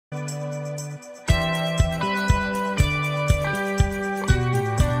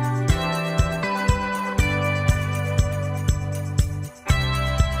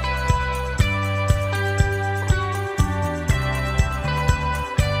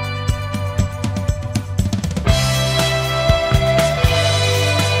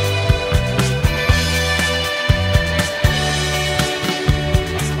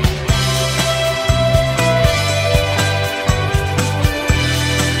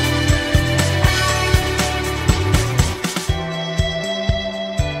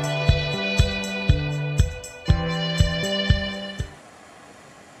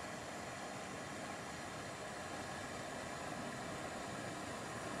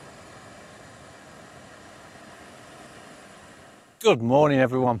Good morning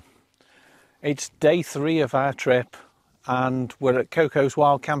everyone. It's day 3 of our trip and we're at Coco's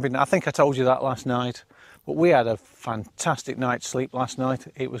Wild Camping. I think I told you that last night, but we had a fantastic night's sleep last night.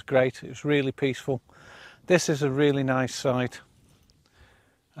 It was great, it was really peaceful. This is a really nice site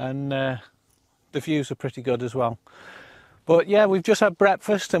and the views are pretty good as well. But yeah, we've just had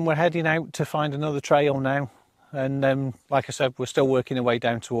breakfast and we're heading out to find another trail now. And like I said, we're still working our way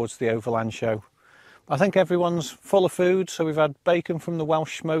down towards the Overland show. I think everyone's full of food, so we've had bacon from the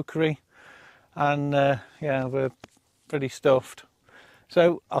Welsh smokery and yeah, we're pretty stuffed.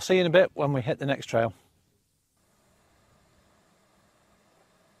 So I'll see you in a bit when we hit the next trail.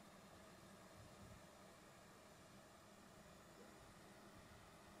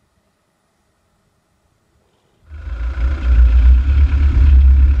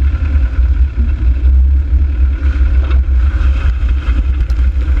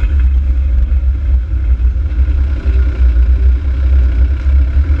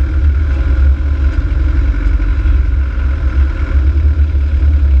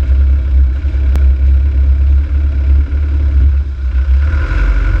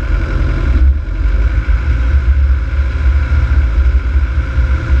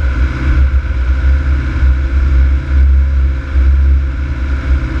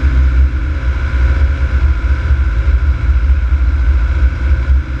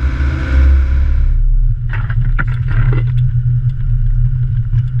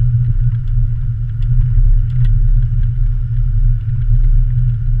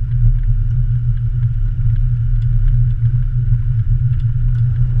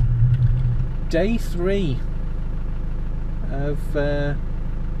 Day 3 of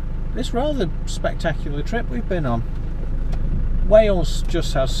this rather spectacular trip we've been on. Wales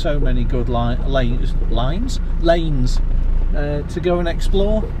just has so many good lanes to go and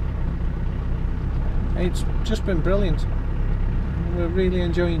explore. It's just been brilliant. We're really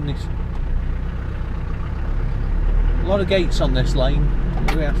enjoying this. A lot of gates on this lane.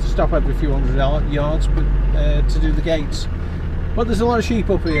 We have to stop every few hundred yards to do the gates. But there's a lot of sheep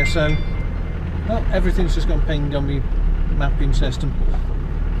up here, so well, everything's just gone pinged on the mapping system.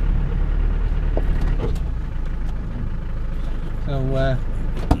 So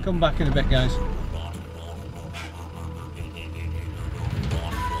come back in a bit, guys.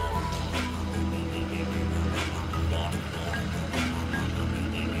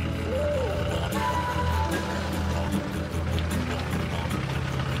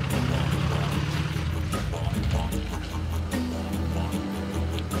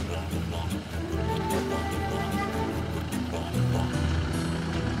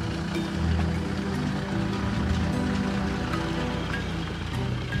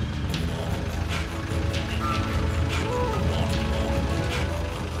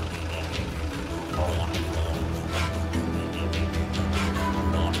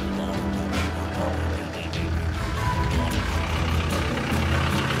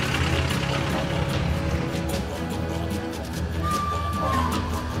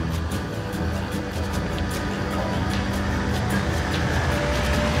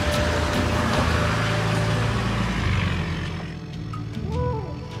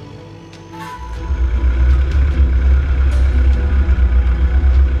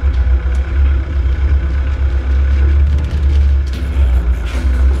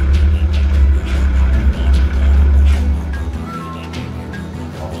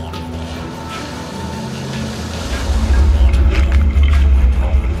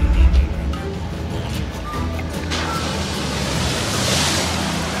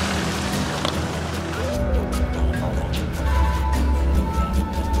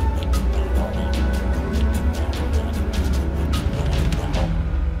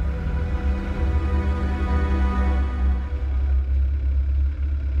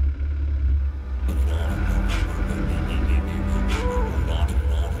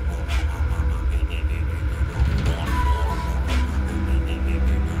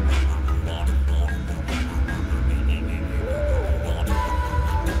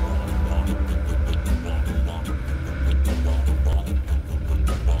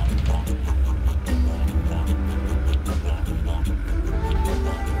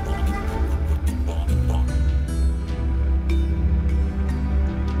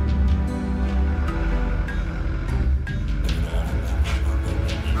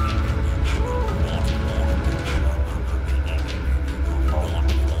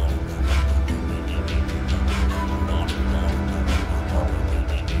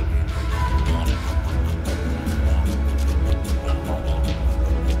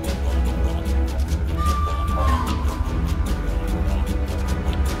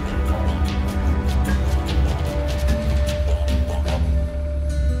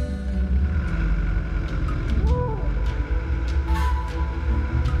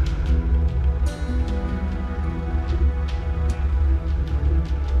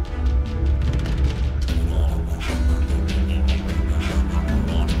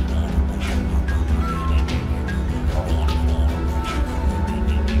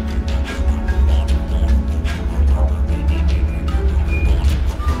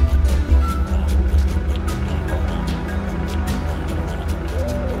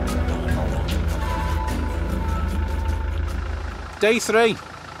 day 3.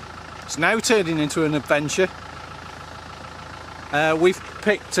 It's now turning into an adventure. We've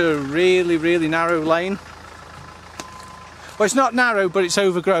picked a really narrow lane. Well, it's not narrow, but it's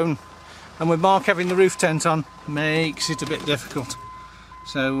overgrown, and with Mark having the roof tent on makes it a bit difficult.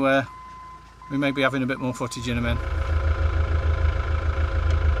 So we may be having a bit more footage in a minute.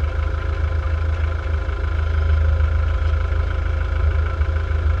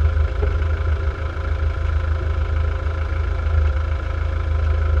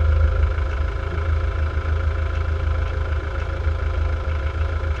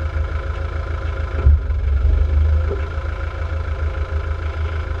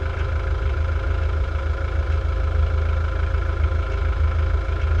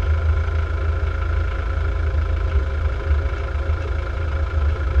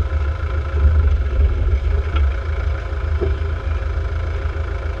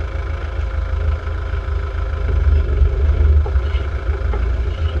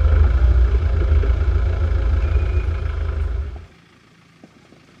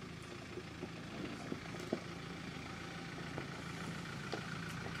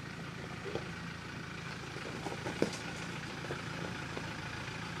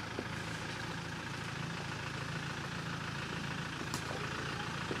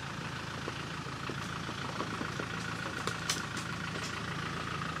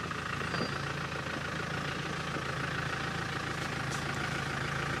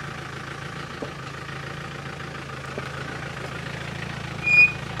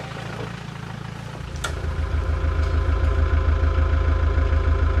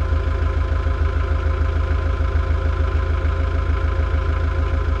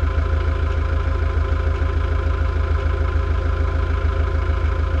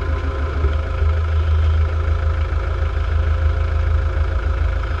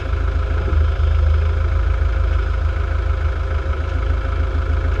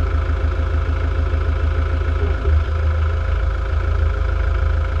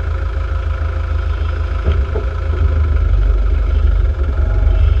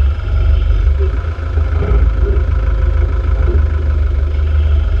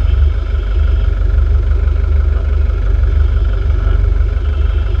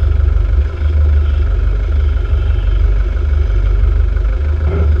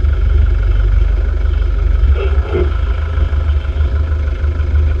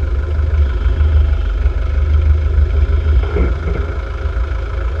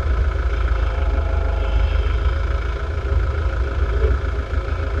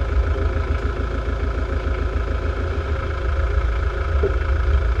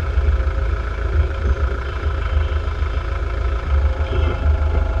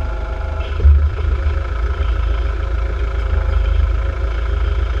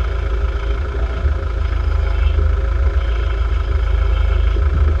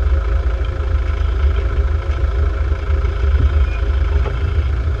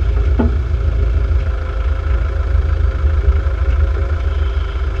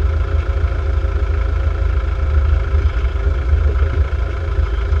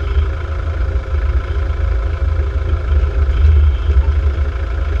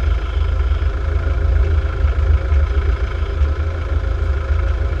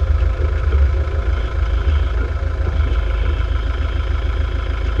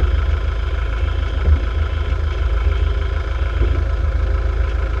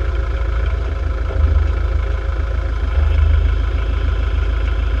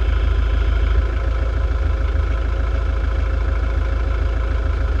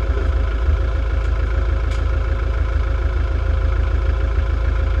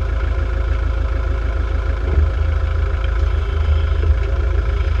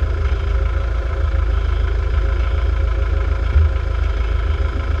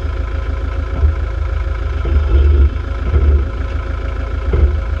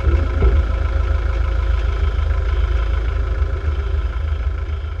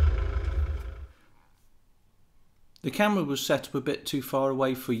 The camera was set up a bit too far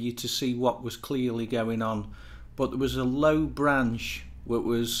away for you to see what was clearly going on, but there was a low branch that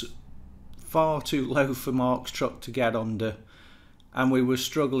was far too low for Mark's truck to get under, and we were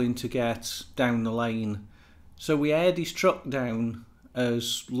struggling to get down the lane. So we aired his truck down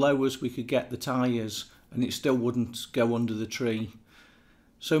as low as we could get the tyres, and it still wouldn't go under the tree.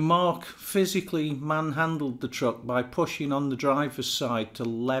 So Mark physically manhandled the truck by pushing on the driver's side to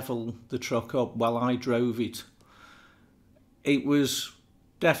level the truck up while I drove it. It was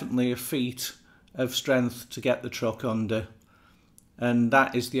definitely a feat of strength to get the truck under, and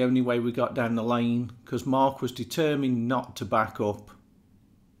that is the only way we got down the lane, because Mark was determined not to back up.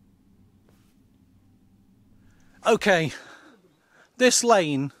 Okay, This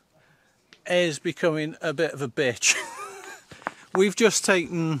lane is becoming a bit of a bitch. We've just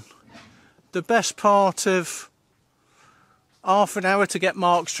taken the best part of half an hour to get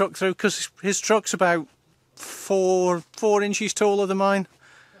Mark's truck through, because his truck's about four inches taller than mine.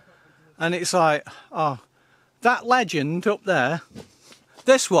 And it's like, oh, that legend up there,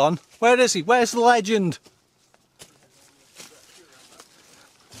 this one, where is he? Where's the legend?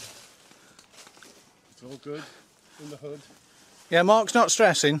 It's all good in the hood. Yeah, Mark's not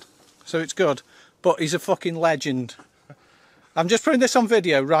stressing, so it's good. But he's a fucking legend. I'm just putting this on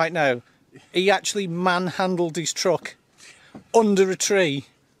video right now. He actually manhandled his truck under a tree.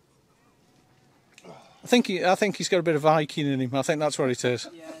 I think he's got a bit of Viking in him. I think that's what it is.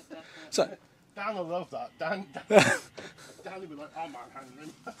 Yeah, definitely. So, Dan will love that. Dan will be like, I'm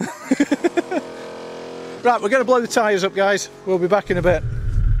manhandling. right, we're going to blow the tyres up, guys. We'll be back in a bit.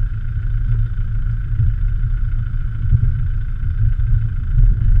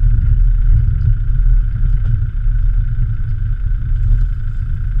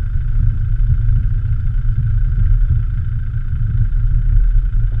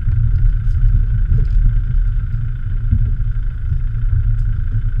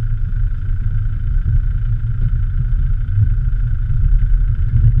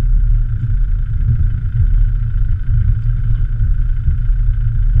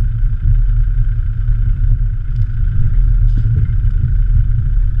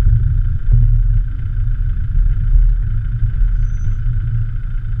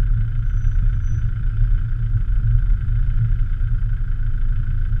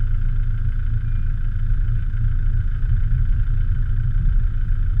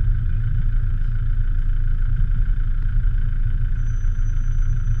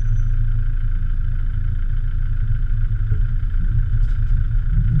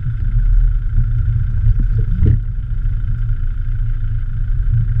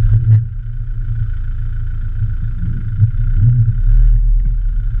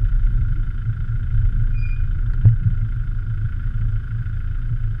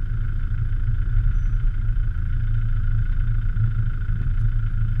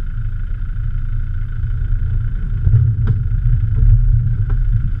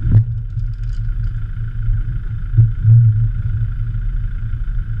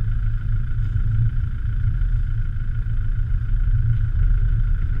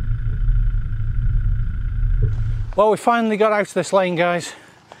 Well, we finally got out of this lane, guys.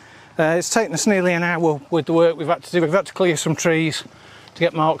 It's taken us nearly an hour with the work we've had to do. We've had to clear some trees to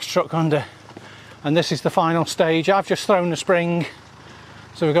get Mark's truck under, and this is the final stage. I've just thrown the spring,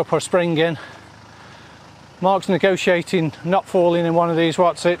 so we've got to put a spring in. Mark's negotiating not falling in one of these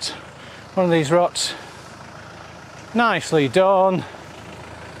ruts. Nicely done.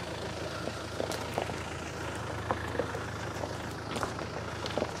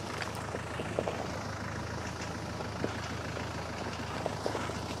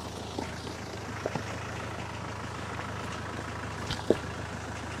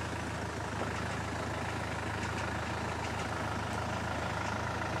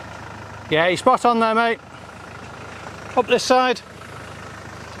 Yeah, you're spot on there, mate. Up this side.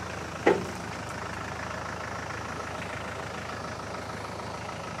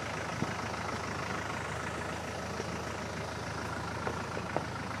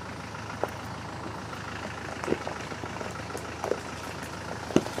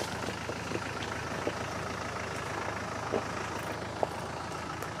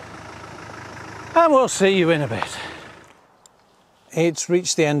 And we'll see you in a bit. It's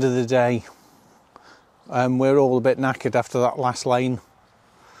reached the end of the day and we're all a bit knackered after that last lane.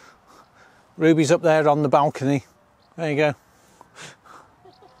 Ruby's up there on the balcony. There you go.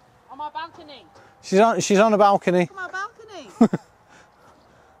 On my balcony. She's on a balcony. On my balcony.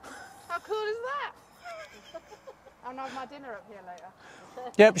 How cool is that? I'll have my dinner up here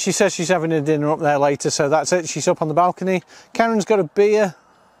later. Yep, she says she's having a dinner up there later, so that's it. She's up on the balcony. Karen's got a beer.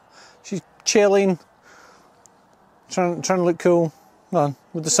 She's chilling. Trying to look cool. On,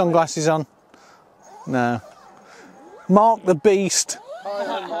 with the sunglasses on. No. Mark the Beast.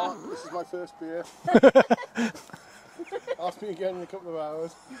 Hi, I'm Mark. This is my first beer. Ask me again in a couple of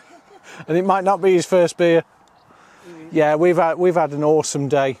hours. And it might not be his first beer. Yeah, we've had an awesome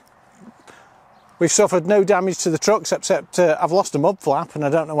day. We've suffered no damage to the trucks except I've lost a mud flap and I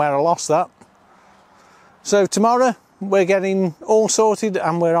don't know where I lost that. So tomorrow we're getting all sorted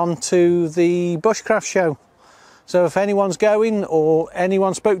and we're on to the Bushcraft show. So if anyone's going or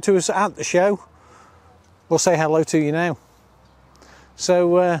anyone spoke to us at the show, we'll say hello to you now.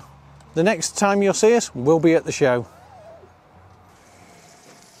 So the next time you'll see us, we'll be at the show.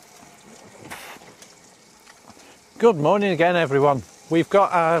 Good morning again, everyone. we've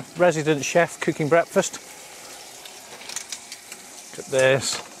got our resident chef cooking breakfast. Look at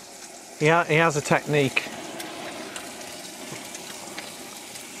this. He has a technique.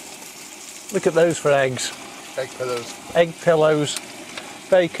 Look at those for eggs. Egg pillows. Egg pillows,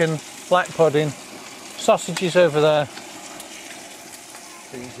 bacon, black pudding, sausages over there.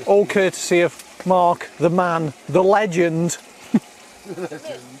 All courtesy of Mark, the man, the legend,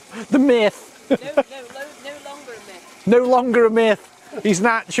 the myth. No longer a myth. No longer a myth. He's an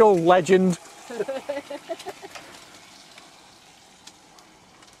actual legend.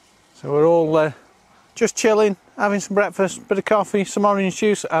 So we're all just chilling, having some breakfast, bit of coffee, some orange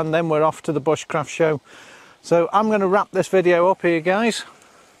juice, and then we're off to the bushcraft show. So I'm going to wrap this video up here, guys.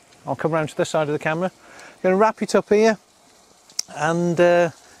 I'll come round to this side of the camera. I'm going to wrap it up here, and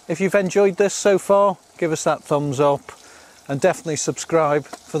if you've enjoyed this so far, give us that thumbs up and definitely subscribe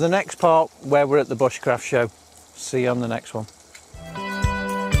for the next part where we're at the bushcraft show. See you on the next one.